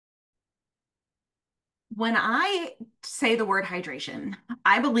When I say the word hydration,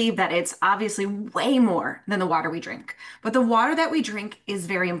 I believe that it's obviously way more than the water we drink. But the water that we drink is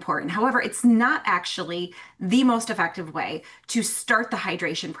very important. However, it's not actually the most effective way to start the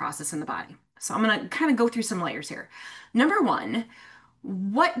hydration process in the body. So I'm going to kind of go through some layers here. Number one,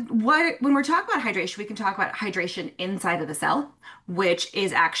 what when we're talking about hydration, we can talk about hydration inside of the cell, which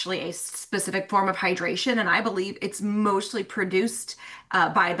is actually a specific form of hydration, and I believe it's mostly produced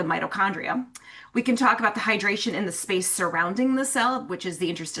by the mitochondria. We can talk about the hydration in the space surrounding the cell, which is the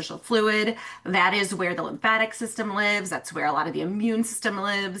interstitial fluid. That is where the lymphatic system lives. That's where a lot of the immune system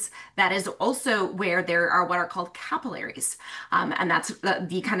lives. That is also where there are what are called capillaries. And that's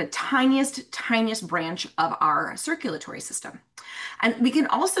the kind of tiniest branch of our circulatory system. And we can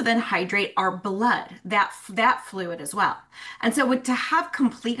also then hydrate our blood, that fluid as well. And so to have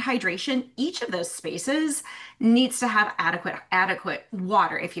complete hydration, each of those spaces needs to have adequate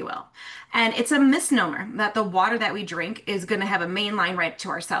water, if you will. And it's a misnomer that the water that we drink is going to have a main line right to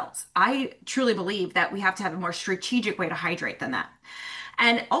our cells. I truly believe that we have to have a more strategic way to hydrate than that.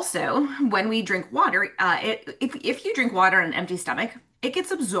 And also, when we drink water, if you drink water on an empty stomach, it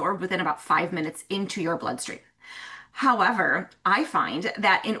gets absorbed within about 5 minutes into your bloodstream. However, I find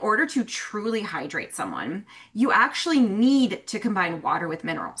that in order to truly hydrate someone, you actually need to combine water with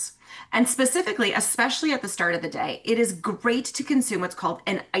minerals. And specifically, especially at the start of the day, it is great to consume what's called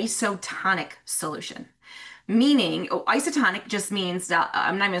an isotonic solution. Meaning, isotonic just means,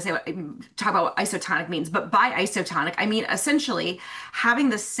 I'm not going to talk about what isotonic means, but by isotonic, I mean essentially having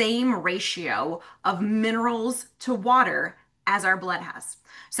the same ratio of minerals to water as our blood has.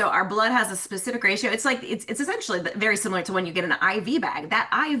 So our blood has a specific ratio. It's essentially very similar to when you get an IV bag. That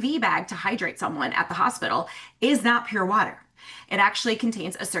IV bag to hydrate someone at the hospital is not pure water. It actually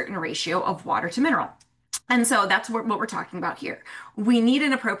contains a certain ratio of water to mineral. And so that's what we're talking about here. We need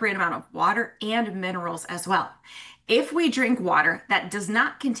an appropriate amount of water and minerals as well. If we drink water that does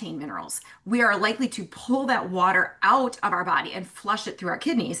not contain minerals, we are likely to pull that water out of our body and flush it through our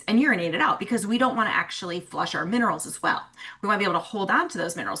kidneys and urinate it out because we don't want to actually flush our minerals as well. We want to be able to hold on to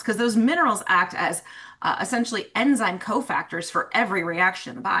those minerals because those minerals act as essentially enzyme cofactors for every reaction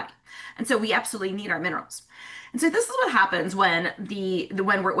in the body. And so we absolutely need our minerals. And so this is what happens when we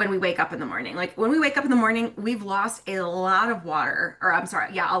wake up in the morning. Like when we wake up in the morning, we've lost a lot of water, or I'm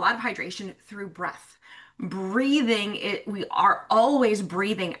sorry, yeah, a lot of hydration through breath. Breathing it, we are always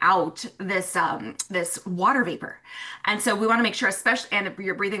breathing out this water vapor. And so we want to make sure, especially, and if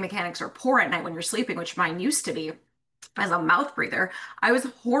your breathing mechanics are poor at night when you're sleeping, which mine used to be, as a mouth breather, I was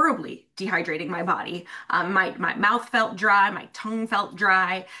horribly dehydrating my body. My mouth felt dry, my tongue felt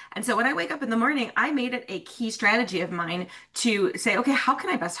dry. And so when I wake up in the morning, I made it a key strategy of mine to say, okay, how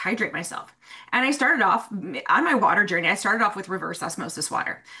can I best hydrate myself? And I started off on my water journey. I started off with reverse osmosis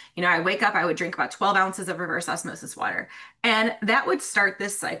water. I wake up, I would drink about 12 ounces of reverse osmosis water. And that would start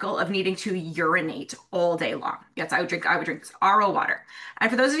this cycle of needing to urinate all day long. Yes, I would drink this RO water. And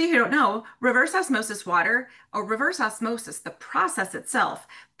for those of you who don't know, reverse osmosis water or reverse osmosis, the process itself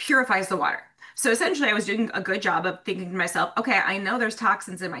purifies the water. So essentially, I was doing a good job of thinking to myself, okay, I know there's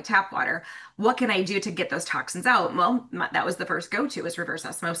toxins in my tap water. What can I do to get those toxins out? Well, that was the first go-to is reverse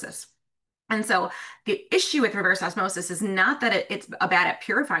osmosis. And so the issue with reverse osmosis is not that it's bad at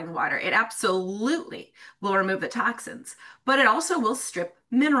purifying the water. It absolutely will remove the toxins, but it also will strip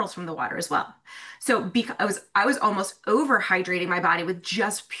minerals from the water as well. So because I was almost overhydrating my body with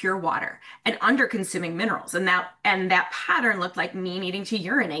just pure water and under consuming minerals. And that pattern looked like me needing to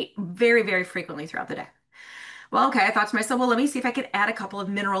urinate very, very frequently throughout the day. Well, okay, I thought to myself, well, let me see if I could add a couple of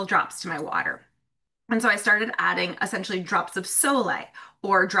mineral drops to my water. And so I started adding essentially drops of Solé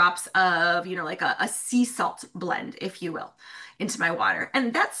or drops of, like a sea salt blend, if you will, into my water.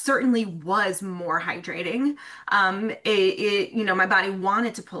 And that certainly was more hydrating. My body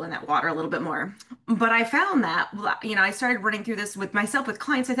wanted to pull in that water a little bit more. But I found that, I started running through this with myself, with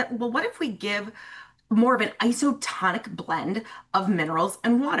clients. I thought, well, what if we give more of an isotonic blend of minerals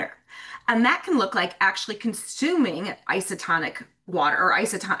and water? And that can look like actually consuming isotonic water or an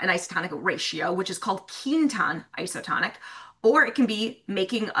isotonic ratio, which is called Quinton Isotonic, or it can be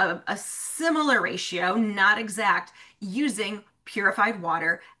making a similar ratio, not exact, using purified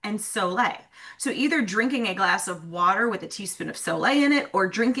water and Solé. So either drinking a glass of water with a teaspoon of Solé in it or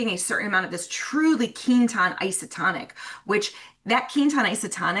drinking a certain amount of this truly Quinton Isotonic, which that Quinton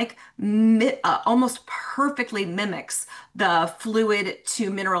Isotonic almost perfectly mimics the fluid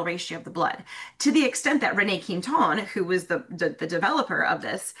to mineral ratio of the blood, to the extent that René Quinton, who was the developer of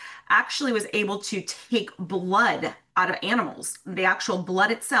this, actually was able to take blood out of animals, the actual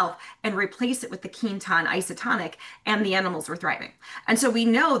blood itself, and replace it with the Quinton Isotonic, and the animals were thriving. And so we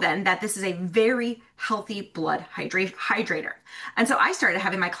know then that this is a very healthy blood hydrator. And so I started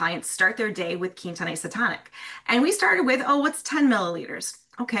having my clients start their day with Quinton Isotonic. And we started with, oh, what's 10 milliliters?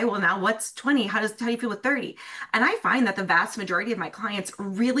 Okay, well, now what's 20? How do you feel with 30? And I find that the vast majority of my clients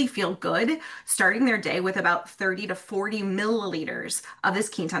really feel good starting their day with about 30 to 40 milliliters of this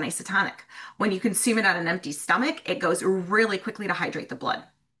Quinton Isotonic. When you consume it on an empty stomach, it goes really quickly to hydrate the blood.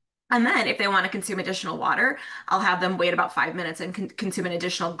 And then if they want to consume additional water, I'll have them wait about 5 minutes and consume an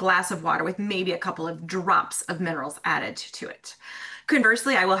additional glass of water with maybe a couple of drops of minerals added to it.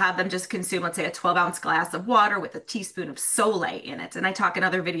 Conversely, I will have them just consume, let's say, a 12-ounce glass of water with a teaspoon of Solé in it. And I talk in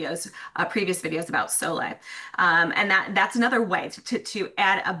other videos, previous videos about Solé. And that's another way to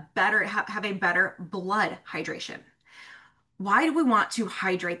add a better, have a better blood hydration. Why do we want to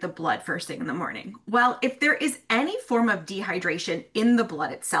hydrate the blood first thing in the morning? Well, if there is any form of dehydration in the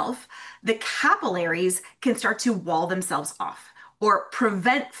blood itself, the capillaries can start to wall themselves off or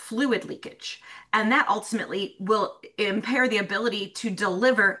prevent fluid leakage. And that ultimately will impair the ability to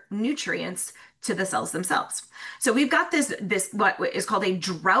deliver nutrients to the cells themselves. So we've got this what is called a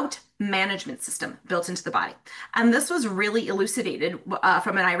drought management system built into the body. And this was really elucidated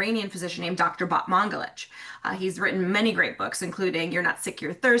from an Iranian physician named Dr. Batmangalech. He's written many great books, including You're Not Sick,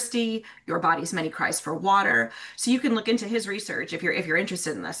 You're Thirsty, Your Body's Many Cries for Water. So you can look into his research if you're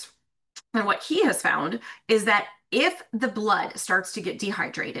interested in this. And what he has found is that if the blood starts to get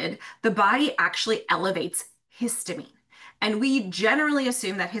dehydrated, the body actually elevates histamine. And we generally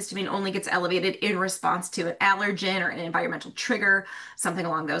assume that histamine only gets elevated in response to an allergen or an environmental trigger, something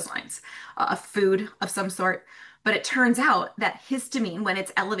along those lines, a food of some sort. But it turns out that histamine, when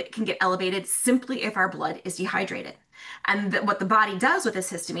it's elevated, can get elevated simply if our blood is dehydrated. And what the body does with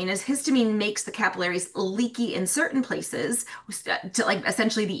this histamine is histamine makes the capillaries leaky in certain places to like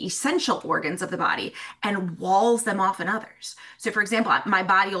essentially the essential organs of the body and walls them off in others. So for example, my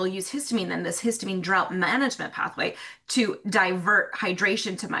body will use histamine, then this histamine drought management pathway to divert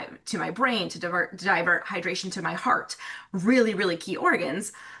hydration to my brain, to divert hydration to my heart, really, really key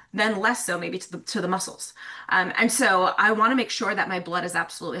organs, then less so maybe to the muscles. And so I want to make sure that my blood is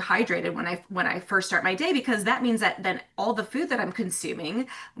absolutely hydrated when I first start my day, because that means that then all the food that I'm consuming,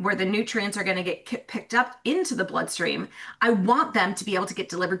 where the nutrients are going to get picked up into the bloodstream, I want them to be able to get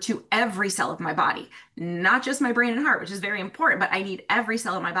delivered to every cell of my body, not just my brain and heart, which is very important, but I need every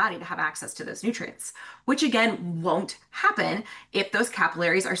cell in my body to have access to those nutrients, which again won't happen if those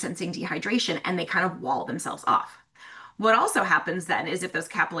capillaries are sensing dehydration and they kind of wall themselves off. What also happens then is if those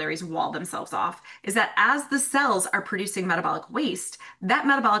capillaries wall themselves off, is that as the cells are producing metabolic waste, that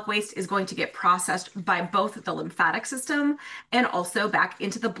metabolic waste is going to get processed by both the lymphatic system and also back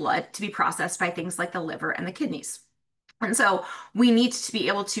into the blood to be processed by things like the liver and the kidneys. And so we need to be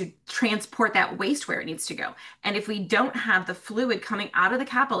able to transport that waste where it needs to go. And if we don't have the fluid coming out of the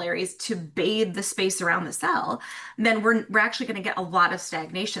capillaries to bathe the space around the cell, then we're actually going to get a lot of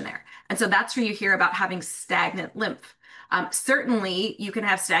stagnation there. And so that's where you hear about having stagnant lymph. Certainly, you can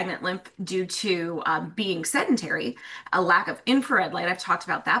have stagnant lymph due to being sedentary, a lack of infrared light. I've talked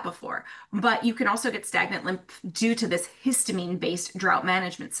about that before. But you can also get stagnant lymph due to this histamine-based drought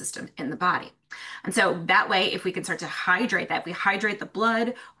management system in the body. And so that way, if we can start to hydrate that, we hydrate the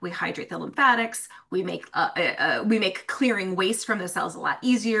blood, we hydrate the lymphatics, we make clearing waste from the cells a lot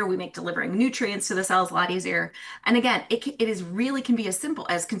easier, we make delivering nutrients to the cells a lot easier. And again, it is really can be as simple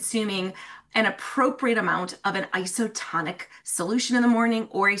as consuming an appropriate amount of an isotonic solution in the morning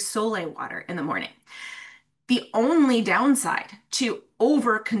or a Solé water in the morning. The only downside to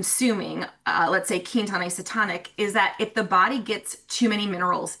over consuming, let's say Quinton Isotonic, is that if the body gets too many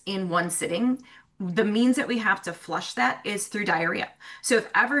minerals in one sitting, the means that we have to flush that is through diarrhea. So if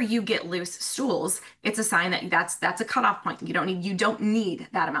ever you get loose stools, it's a sign that that's a cutoff point. You don't need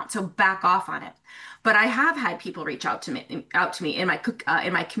that amount. So back off on it. But I have had people reach out to me in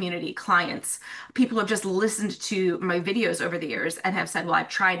my community, clients. People have just listened to my videos over the years and have said, "Well, I've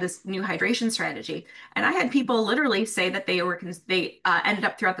tried this new hydration strategy." And I had people literally say that they ended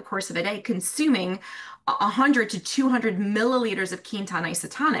up throughout the course of a day consuming 100 to 200 milliliters of Quinton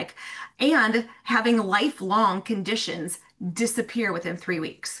Isotonic and having lifelong conditions disappear within 3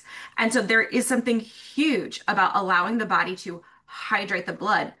 weeks. And so there is something huge about allowing the body to hydrate the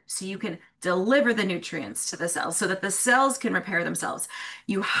blood so you can deliver the nutrients to the cells so that the cells can repair themselves.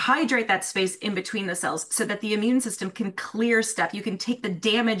 You hydrate that space in between the cells so that the immune system can clear stuff. You can take the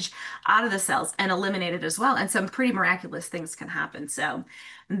damage out of the cells and eliminate it as well. And some pretty miraculous things can happen. So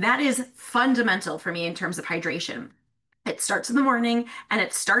that is fundamental for me in terms of hydration. It starts in the morning and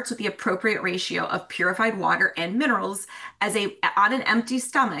it starts with the appropriate ratio of purified water and minerals on an empty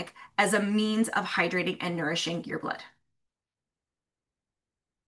stomach as a means of hydrating and nourishing your blood.